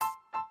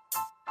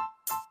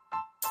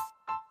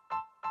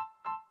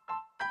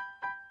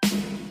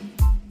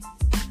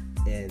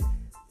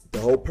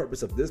whole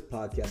purpose of this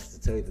podcast is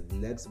to tell you that the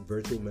next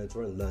virtual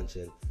mentoring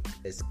luncheon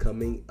is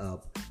coming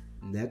up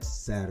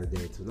next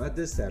Saturday. So not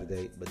this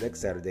Saturday, but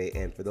next Saturday.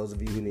 And for those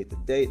of you who need the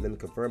date, let me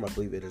confirm. I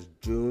believe it is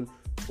June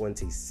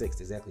 26th.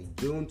 Exactly,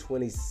 June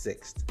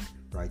 26th.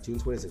 Right, June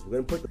 26th. We're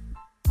going to put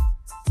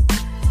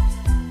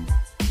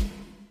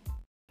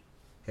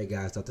Hey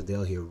guys, Dr.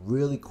 Dale here.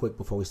 Really quick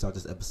before we start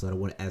this episode, I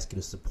want to ask you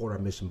to support our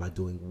mission by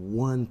doing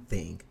one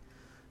thing.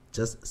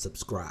 Just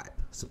subscribe.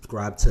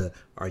 Subscribe to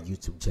our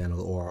YouTube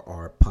channel or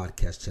our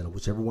podcast channel,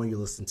 whichever one you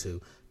listen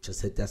to.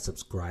 Just hit that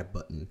subscribe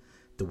button.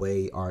 The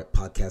way our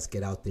podcasts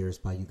get out there is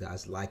by you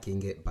guys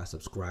liking it, by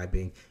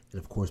subscribing, and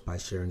of course by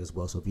sharing as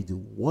well. So if you do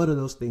one of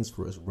those things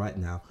for us right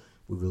now,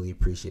 we really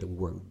appreciate it. We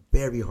work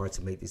very hard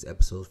to make these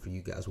episodes for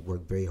you guys. We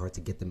work very hard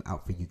to get them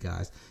out for you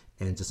guys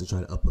and just to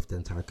try to uplift the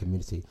entire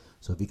community.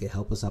 So if you can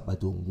help us out by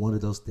doing one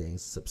of those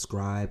things,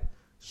 subscribe,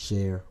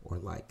 share, or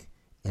like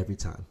every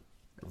time.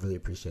 I really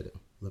appreciate it.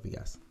 Love you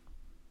guys.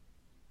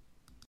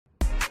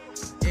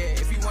 Yeah,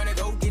 if you wanna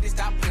go get it,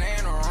 stop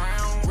playing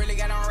around. Really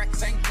got on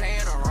Rex, ain't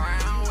playing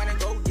around. Wanna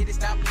go get it,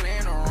 stop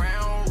playing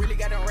around. Really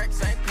got on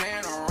Rex, ain't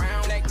playing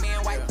around. Black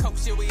man, white coat,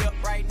 shit, we up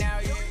right now,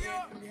 yeah.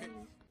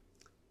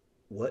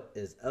 What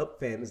is up,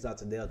 fam? It's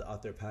Dr. Dale, the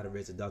author of How to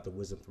Raise a Doctor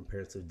Wisdom from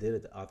Parents Who Did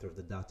It, the author of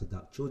the Dr.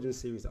 Doc Children's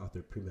series, the author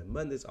of Pre-Med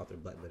Mondays, author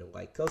of Black Men in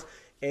White Coats,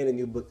 and a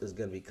new book that's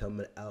going to be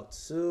coming out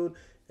soon.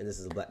 And this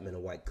is the Black Men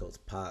in White Coats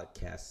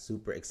podcast.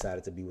 Super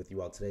excited to be with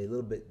you all today. A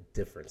little bit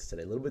different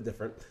today, a little bit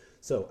different.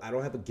 So I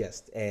don't have a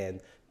guest,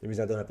 and the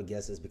reason I don't have a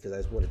guest is because I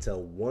just want to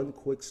tell one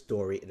quick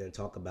story and then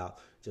talk about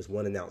just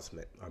one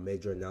announcement, our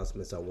major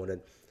announcement. So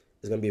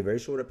it's going to be a very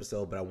short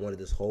episode, but I wanted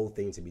this whole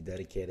thing to be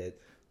dedicated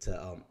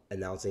to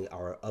announcing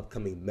our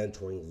upcoming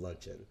mentoring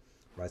luncheon,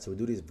 right? So we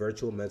do these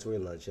virtual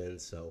mentoring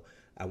luncheons. So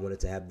I wanted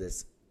to have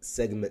this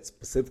segment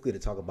specifically to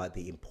talk about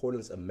the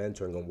importance of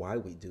mentoring and why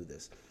we do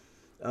this.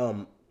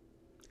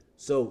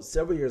 So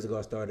several years ago,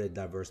 I started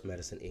Diverse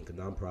Medicine Inc., a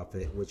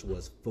nonprofit, which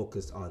was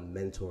focused on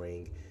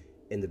mentoring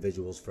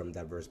individuals from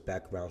diverse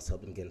backgrounds,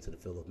 helping get into the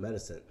field of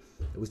medicine.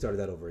 And we started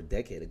that over a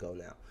decade ago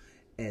now.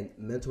 And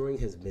mentoring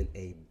has been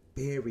a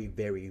very,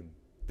 very,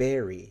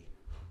 very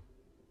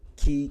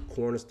key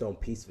cornerstone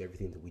piece of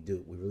everything that we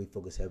do. We really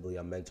focus heavily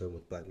on mentoring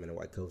with Black Men in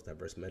White Coats,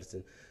 Diverse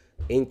Medicine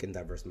Inc., and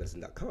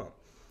diversemedicine.com.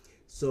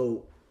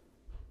 So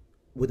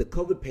with the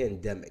COVID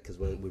pandemic is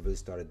when we really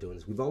started doing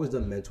this. We've always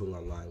done mentoring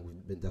online.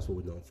 That's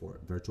what we're known for,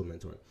 virtual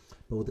mentoring.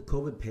 But with the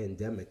COVID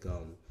pandemic,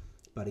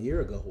 about a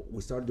year ago,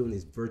 we started doing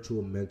these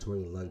virtual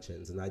mentoring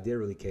luncheons. And the idea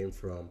really came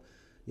from,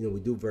 we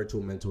do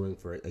virtual mentoring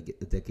for a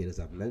decade, as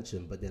I've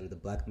mentioned, but then the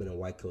Black Men in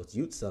White Coats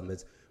Youth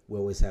Summits, we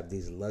always have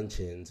these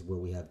luncheons where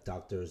we have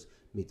doctors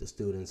meet the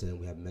students and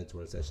we have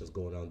mentoring sessions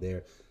going on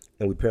there.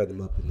 And we pair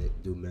them up and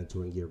do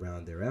mentoring year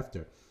round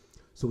thereafter.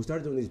 So we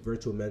started doing these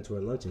virtual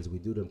mentoring luncheons. We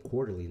do them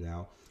quarterly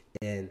now.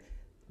 And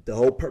the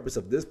whole purpose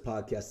of this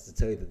podcast is to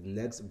tell you that the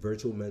next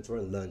virtual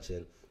mentoring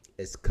luncheon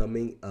is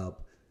coming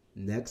up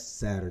next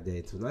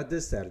Saturday. So not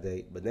this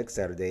Saturday, but next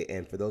Saturday.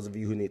 And for those of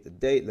you who need the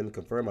date, let me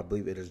confirm. I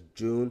believe it is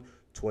June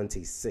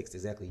 26th.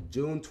 Exactly,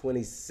 June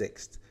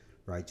 26th.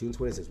 Right, June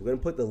 26th. We're going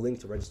to put the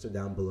link to register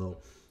down below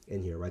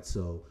in here, right?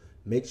 So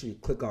make sure you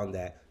click on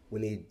that.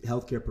 We need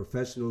healthcare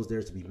professionals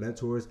there to be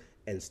mentors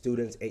and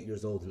students 8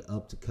 years old and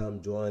up to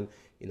come join,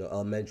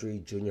 elementary,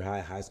 junior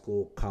high, high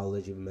school,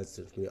 college, even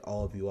medicine. We need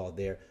all of you all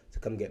there to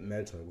come get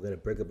mentoring. We're going to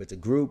break up into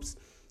groups.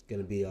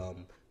 Going to be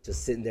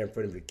just sitting there in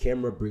front of your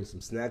camera, bring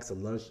some snacks, a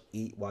lunch,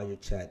 eat while you're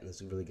chatting.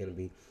 It's really going to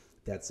be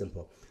that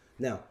simple.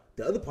 Now,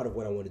 the other part of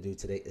what I want to do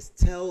today is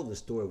tell the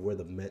story of where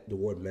the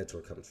word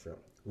mentor comes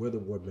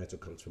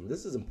from,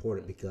 This is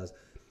important because,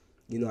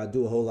 I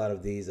do a whole lot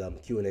of these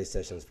Q&A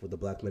sessions for the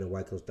Black Men in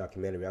White Coats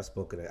documentary. I've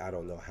spoken at I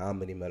don't know how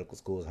many medical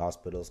schools,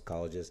 hospitals,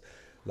 colleges,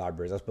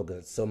 libraries. I've spoken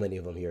at so many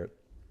of them here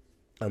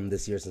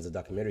this year since the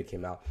documentary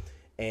came out.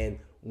 And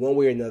one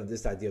way or another,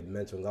 this idea of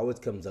mentoring always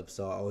comes up.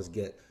 So I always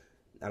get,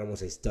 I don't want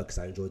to say stuck because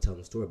I enjoy telling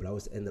the story, but I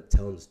always end up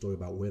telling the story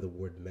about where the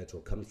word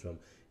mentor comes from.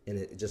 And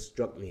it just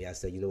struck me. I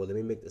said, let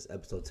me make this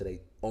episode today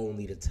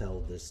only to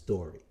tell this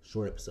story.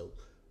 Short episode.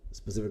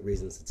 Specific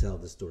reasons to tell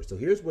this story. So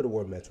here's where the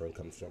word mentoring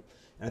comes from.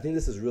 And I think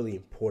this is really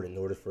important in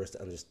order for us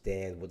to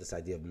understand what this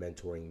idea of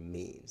mentoring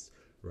means,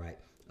 right?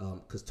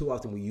 Because too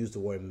often we use the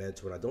word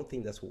mentor, and I don't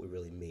think that's what we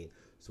really mean.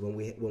 So when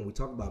we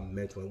talk about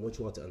mentoring, what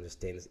you want to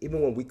understand is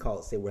even when we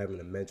say we're having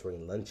a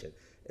mentoring luncheon,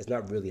 it's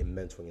not really a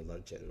mentoring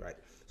luncheon, right?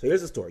 So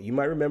here's the story. You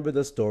might remember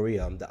the story,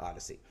 the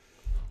Odyssey.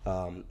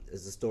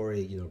 It's a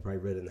story, probably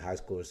read in high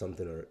school or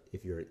something, or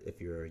if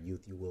you're a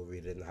youth, you will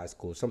read it in high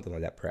school or something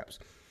like that, perhaps.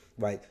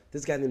 Right,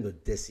 this guy named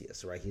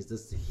Odysseus, right? He's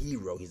this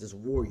hero, he's this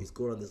warrior, he's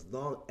going on this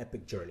long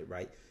epic journey,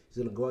 right?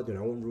 He's gonna go out there,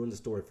 and I won't ruin the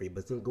story for you,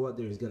 but he's gonna go out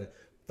there, he's gonna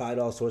fight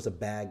all sorts of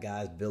bad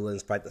guys,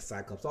 villains, fight the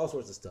Cyclops, all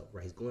sorts of stuff,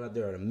 right? He's going out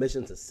there on a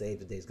mission to save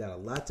the day. He's got a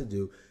lot to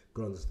do,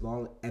 going on this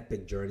long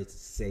epic journey to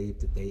save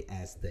the day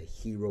as the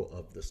hero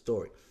of the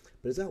story.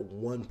 But he's got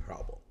one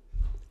problem.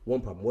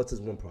 What's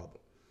his one problem?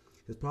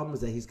 His problem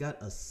is that he's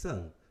got a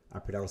son. I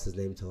pronounce his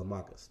name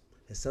Telemachus.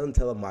 His son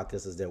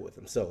Telemachus is there with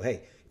him. So,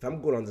 hey, if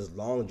I'm going on this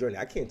long journey,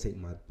 I can't take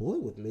my boy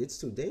with me. It's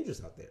too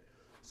dangerous out there.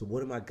 So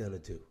what am I going to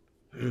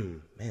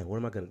do? Man, what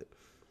am I going to do?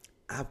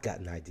 I've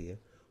got an idea.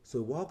 So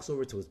he walks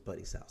over to his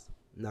buddy's house.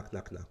 Knock,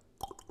 knock, knock.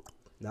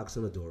 Knocks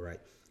on the door, right?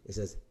 It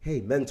says,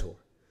 hey, mentor.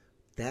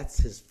 That's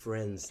his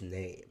friend's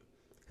name.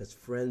 His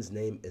friend's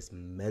name is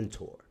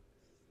Mentor.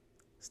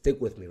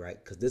 Stick with me,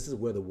 right? Because this is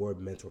where the word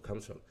mentor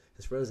comes from.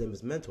 His friend's name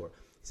is Mentor.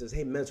 He says,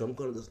 hey, Mentor, I'm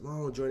going on this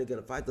long journey, going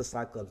to fight the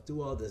Cyclops,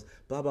 do all this,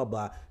 blah, blah,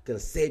 blah. Going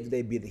to save the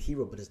day, be the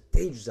hero, but it's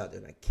dangerous out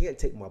there, and I can't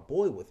take my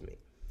boy with me.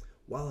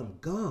 While I'm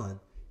gone,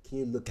 can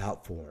you look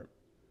out for him?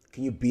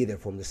 Can you be there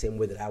for him the same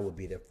way that I would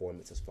be there for him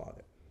as his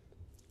father?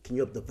 Can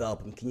you help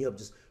develop him? Can you help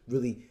just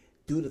really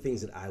do the things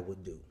that I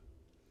would do?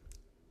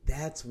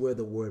 That's where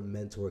the word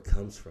mentor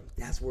comes from.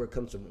 That's where it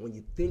comes from. When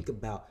you think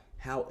about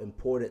how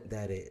important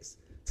that is,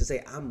 to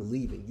say, I'm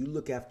leaving, you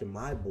look after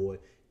my boy,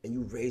 and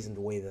you raise him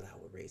the way that I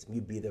would raise him. You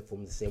be there for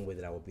him the same way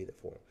that I would be there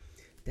for him.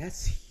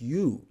 That's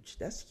huge.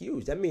 That's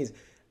huge. That means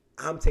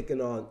I'm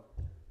taking on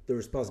the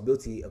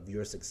responsibility of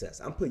your success.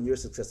 I'm putting your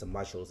success on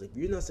my shoulders. If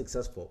you're not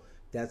successful,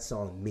 that's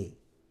on me.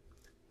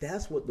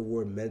 That's what the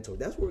word mentor,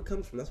 that's where it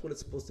comes from. That's what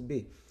it's supposed to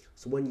be.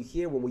 So when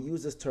we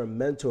use this term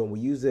mentor, and we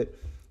use it,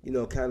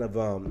 kind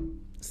of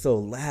so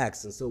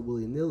lax and so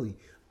willy-nilly,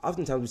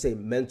 oftentimes we say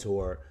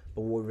mentor,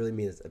 but what we really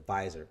mean is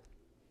advisor.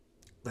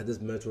 Like this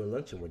mentoring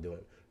luncheon we're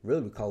doing.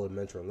 Really, we call it a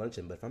mentoring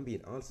luncheon, but if I'm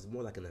being honest, it's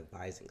more like an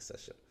advising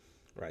session,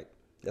 right?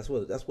 That's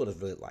what it's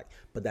really like.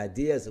 But the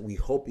idea is that we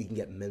hope you can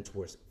get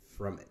mentors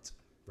from it,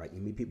 right?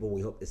 You meet people, we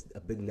hope it's a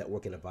big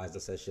networking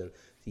advising session.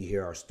 You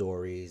hear our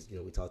stories,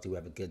 we talk to you, we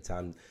have a good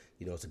time.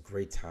 It's a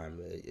great time.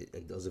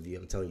 And those of you,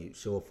 I'm telling you,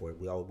 show up for it.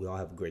 We all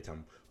have a great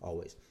time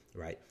always,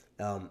 right?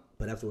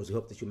 But afterwards, we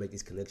hope that you make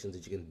these connections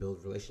that you can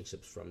build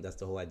relationships from. That's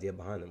the whole idea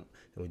behind them,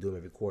 and we do them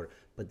every quarter.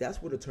 But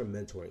that's where the term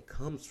mentoring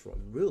comes from,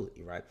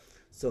 really, right?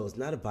 So it's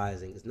not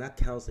advising, it's not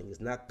counseling,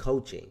 it's not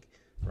coaching,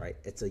 right?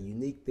 It's a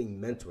unique thing,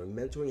 mentoring.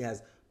 Mentoring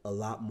has a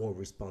lot more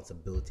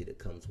responsibility that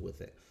comes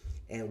with it.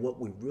 And what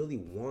we really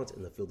want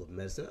in the field of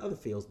medicine, other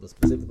fields, but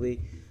specifically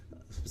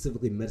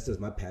medicine is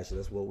my passion.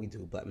 That's what we do.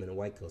 Black men and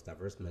white coats,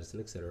 diverse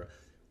medicine, etc.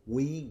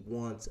 We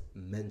want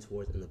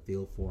mentors in the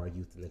field for our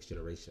youth and next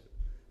generation.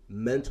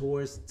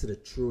 Mentors to the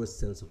truest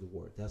sense of the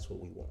word. That's what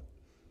we want.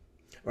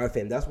 All right,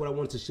 fam, that's what I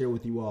wanted to share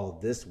with you all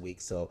this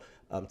week. So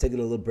I'm taking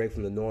a little break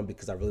from the norm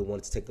because I really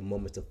wanted to take a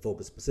moment to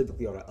focus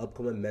specifically on our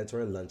upcoming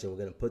mentoring luncheon. We're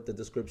going to put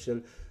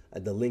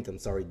the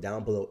link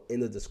down below in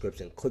the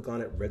description. Click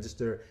on it,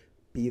 register,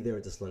 be there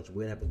at this luncheon.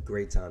 We're going to have a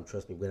great time.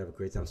 Trust me, we're going to have a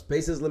great time.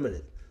 Space is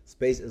limited,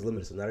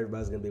 so not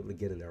everybody's going to be able to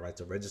get in there, right?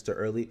 So register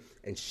early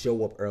and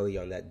show up early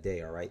on that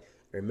day, all right?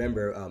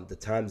 Remember, the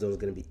time zone is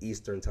going to be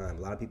Eastern time.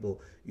 A lot of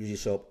people usually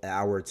show up an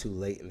hour or two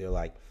late, and they're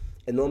like,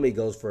 it normally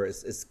goes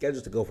it's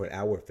scheduled to go for an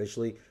hour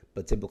officially,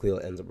 but typically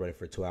it ends up running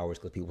for 2 hours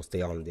because people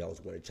stay on and they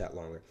always want to chat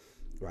longer,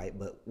 right?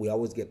 But we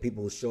always get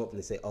people who show up and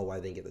they say, oh, I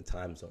didn't get the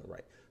time zone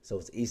right. So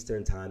it's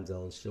Eastern time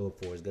zone. Show up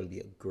for it. It's going to be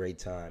a great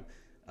time.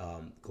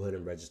 Go ahead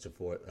and register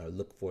for it.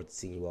 Look forward to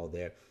seeing you all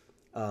there.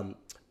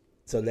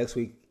 So next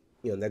week,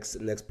 next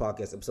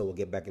podcast episode, we'll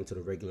get back into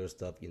the regular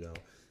stuff,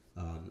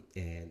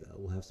 and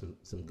we'll have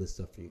some good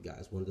stuff for you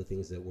guys. One of the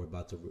things that we're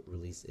about to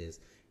release is,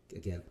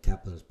 again,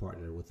 Kaplan is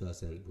partnered with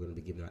us, and we're going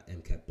to be giving out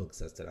MCAT book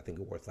sets that I think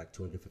are worth like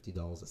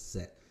 $250 a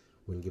set.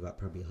 We're going to give out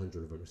probably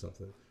 100 of them or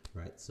something,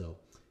 right? So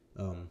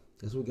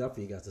that's what we got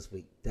for you guys this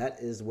week. That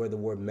is where the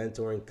word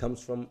mentoring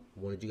comes from. I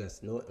wanted you guys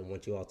to know it and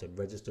want you all to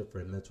register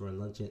for a mentoring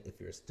luncheon. If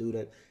you're a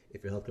student,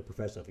 if you're a healthcare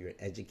professional, if you're an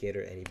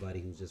educator, anybody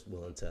who's just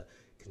willing to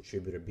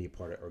contribute or be a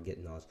part of or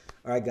get knowledge.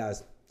 All right,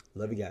 guys.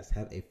 Love you guys.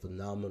 Have a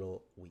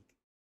phenomenal week.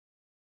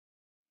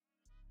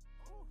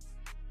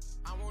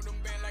 I want them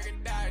band like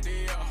a daddy,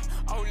 yeah.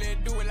 Oh,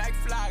 let's do it like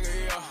Flagger,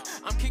 yeah.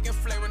 I'm kicking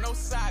flavor, no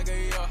saga,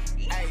 yeah.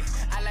 Hey,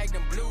 I like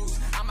them blues.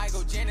 I might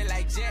go Janet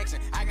like Jackson.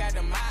 I got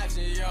them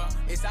options, yeah.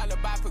 It's all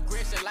about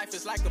progression. Life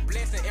is like a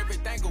blessing.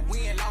 Everything a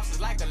win, loss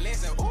is like a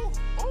lesson. Ooh,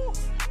 ooh.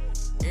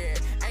 Yeah,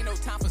 ain't no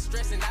time for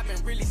stressing. I've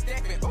been really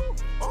stepping. Ooh,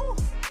 ooh.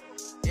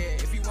 Yeah,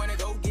 if you wanna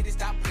go get it,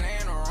 stop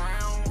playing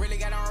around. Really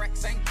got on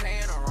racks, ain't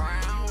playing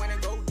around. Wanna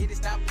go get it,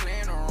 stop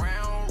playing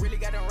around. Really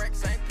got on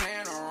racks, ain't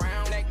playing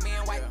around. Black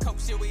men, white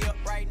coats, here we up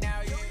right now.